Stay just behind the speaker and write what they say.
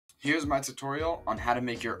Here's my tutorial on how to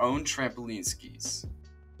make your own trampoline skis.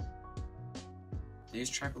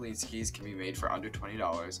 These trampoline skis can be made for under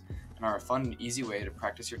 $20 and are a fun and easy way to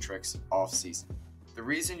practice your tricks off season. The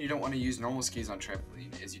reason you don't want to use normal skis on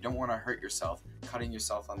trampoline is you don't want to hurt yourself cutting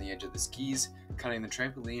yourself on the edge of the skis, cutting the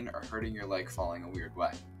trampoline, or hurting your leg falling a weird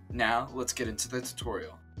way. Now let's get into the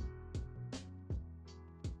tutorial.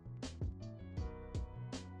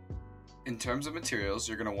 In terms of materials,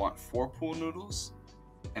 you're going to want 4 pool noodles,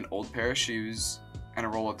 an old pair of shoes, and a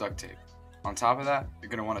roll of duct tape. On top of that, you're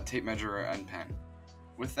going to want a tape measure and pen.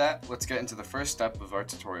 With that, let's get into the first step of our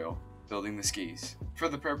tutorial, building the skis. For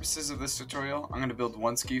the purposes of this tutorial, I'm going to build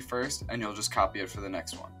one ski first, and you'll just copy it for the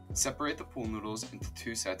next one. Separate the pool noodles into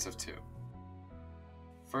 2 sets of 2.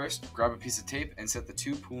 First, grab a piece of tape and set the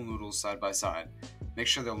 2 pool noodles side by side. Make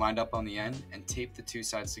sure they're lined up on the end and tape the 2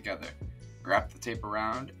 sides together. Wrap the tape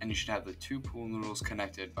around and you should have the 2 pool noodles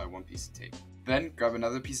connected by 1 piece of tape. Then grab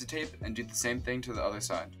another piece of tape and do the same thing to the other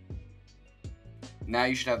side. Now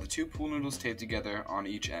you should have the 2 pool noodles taped together on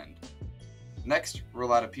each end. Next,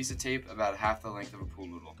 roll out a piece of tape about half the length of a pool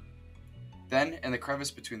noodle. Then, in the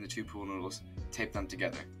crevice between the 2 pool noodles, tape them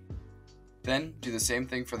together. Then, do the same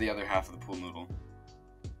thing for the other half of the pool noodle.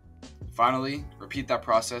 Finally, repeat that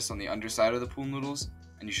process on the underside of the pool noodles,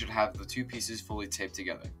 and you should have the 2 pieces fully taped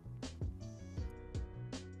together.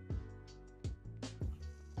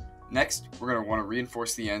 Next, we're going to want to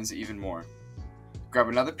reinforce the ends even more. Grab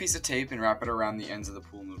another piece of tape and wrap it around the ends of the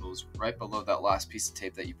pool noodles, right below that last piece of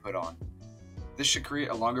tape that you put on. This should create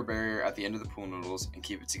a longer barrier at the end of the pool noodles and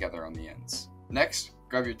keep it together on the ends. Next,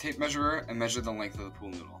 grab your tape measurer and measure the length of the pool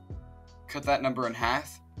noodle. Cut that number in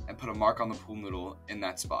half and put a mark on the pool noodle in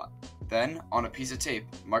that spot. Then, on a piece of tape,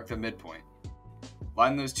 mark the midpoint.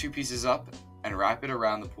 Line those 2 pieces up and wrap it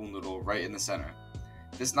around the pool noodle right in the center.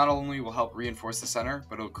 This not only will help reinforce the center,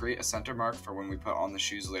 but it will create a center mark for when we put on the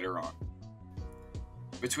shoes later on.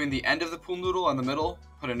 Between the end of the pool noodle and the middle,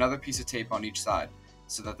 put another piece of tape on each side,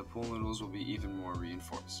 so that the pool noodles will be even more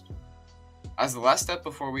reinforced. As the last step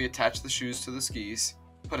before we attach the shoes to the skis,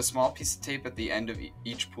 put a small piece of tape at the end of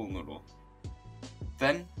each pool noodle.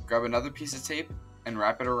 Then, grab another piece of tape and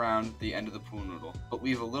wrap it around the end of the pool noodle, but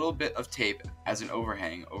leave a little bit of tape as an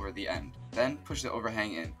overhang over the end. Then, push the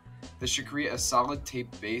overhang in. This should create a solid tape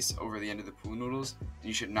base over the end of the pool noodles, and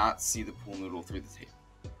you should not see the pool noodle through the tape.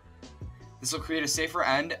 This will create a safer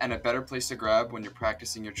end and a better place to grab when you're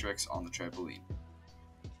practicing your tricks on the trampoline.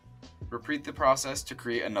 Repeat the process to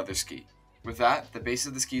create another ski. With that, the base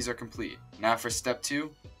of the skis are complete. Now for step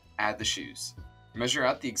 2, add the shoes. Measure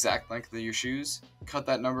out the exact length of your shoes, cut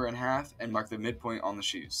that number in half, and mark the midpoint on the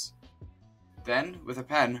shoes. Then, with a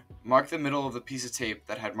pen, mark the middle of the piece of tape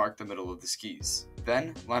that had marked the middle of the skis.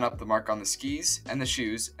 Then, line up the mark on the skis and the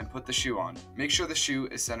shoes and put the shoe on. Make sure the shoe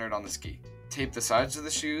is centered on the ski. Tape the sides of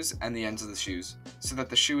the shoes and the ends of the shoes so that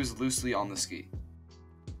the shoe is loosely on the ski.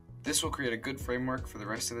 This will create a good framework for the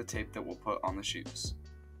rest of the tape that we'll put on the shoes.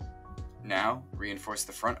 Now, reinforce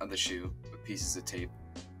the front of the shoe with pieces of tape,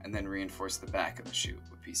 and then reinforce the back of the shoe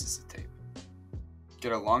with pieces of tape.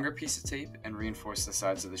 Get a longer piece of tape and reinforce the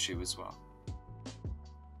sides of the shoe as well.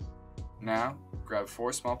 Now, grab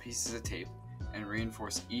 4 small pieces of tape and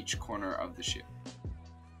reinforce each corner of the shoe.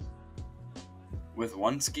 With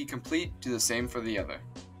one ski complete, do the same for the other.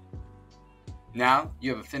 Now,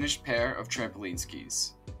 you have a finished pair of trampoline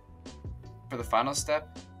skis. For the final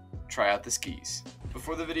step, try out the skis.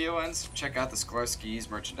 Before the video ends, check out the Sklar Skis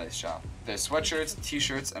merchandise shop. There's sweatshirts,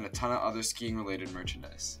 t-shirts, and a ton of other skiing related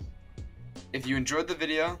merchandise. If you enjoyed the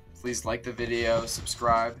video, please like the video,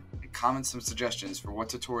 subscribe, and comment some suggestions for what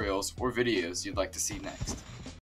tutorials or videos you'd like to see next.